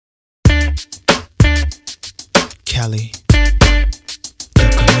Kelly, the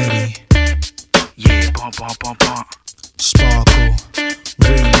committee. Yeah, bump, bump, bump, bump. Sparkle,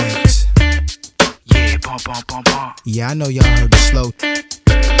 remix. Yeah, bump, bump, bump, bump. Yeah, I know y'all heard the slow,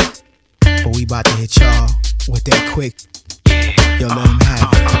 but we about to hit y'all with that quick. Yo, let him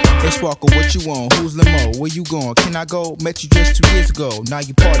have it. Hey Sparkle, what you want? Who's Limo? Where you going? Can I go? Met you just 2 years ago. Now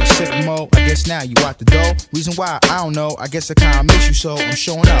you part of sick mode. I guess now you out the door. Reason why, I don't know. I guess I kinda miss you, so I'm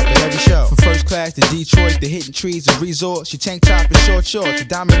showing up at every show. From first class to Detroit, to hitting trees and resorts. Your tank top and short shorts, to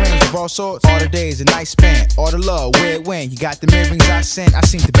diamond rings of all sorts. All the days a nice span. All the love, where it went. You got the earrings I sent. I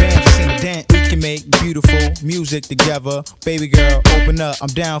seen the bands, I seen the dent. We can make beautiful music together. Baby girl, open up. I'm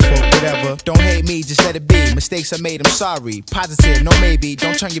down for whatever. Don't hate me, just let it be. Mistakes I made, I'm sorry. Positive, no maybe.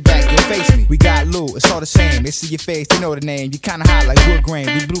 Don't turn your back, you'll face me. We got loot, it's all the same. They see your face, they know the name. You kinda hot like wood grain.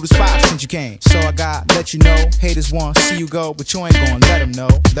 We blew the spot since you came. So I got let you know. Haters want see you go, but you ain't gon' let them know.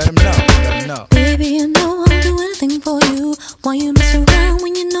 Let them know, let them know. Baby, you know I'll do anything for you. Why you mess around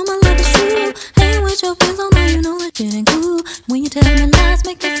when you know my love is true? Hang with your friends, although you know that shit ain't cool. When you tell me lies,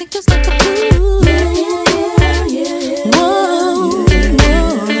 make me sick just like the flu. Yeah, yeah, yeah, yeah, yeah. Whoa, whoa.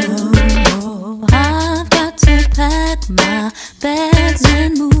 I've got to pack my bags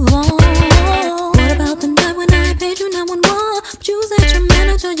and move on. What about the night when I paid you 911? But you said your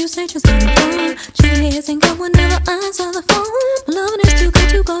manager, you said just having fun. She isn't good whenever I answer the phone. My loving is too good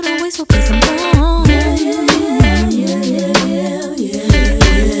to go to waste, so please I'm gone. Yeah, yeah, yeah, yeah, yeah, yeah,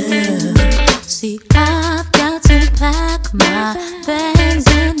 yeah. See, I've got to pack my bags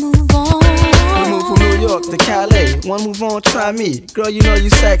and move on. One move from New York to Calais, one move on, try me. Girl, you know you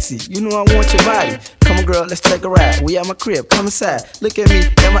sexy, you know I want your body. Come on girl, let's take a ride. We at my crib, come inside. Look at me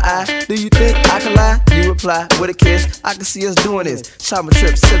in my eye. Do you think I can lie? You reply with a kiss. I can see us doing this. Shopping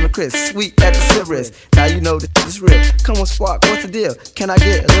trip, sipping crisp, sweet at the cigarettes. Now you know this is real. Come on Spark, what's the deal? Can I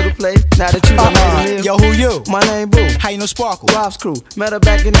get a little play? Now that you done made a meal. Yo, who you? My name Boo. How you know Sparkle? Rob's crew, met her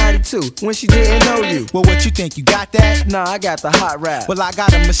back in 92 when she didn't know you. Well, what you think? You got that? Nah, I got the hot rap. Well, I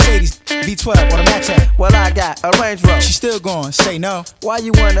got a Mercedes V12 on a match at. Well, I got a Range Rover. She still going, say no. Why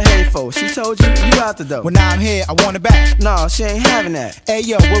you wanna hate for? She told you, you out the door. Well, now I'm here, I want it back. No, she ain't having that. Hey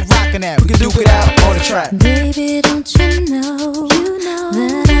yo, we're rocking that. We can duke it out on the track. Baby, don't you know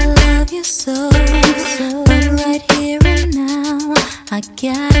that I love you so? But right here and now, I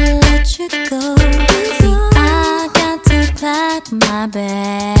gotta let you go. See, I got to pack my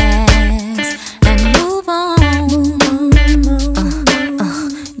bags and move on.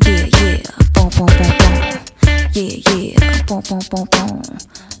 Yeah, yeah, boom, boom, boom, boom. Yeah, yeah, boom, boom, boom, boom.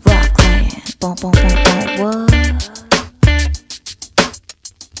 Rockland, boom, boom, boom, boom. What?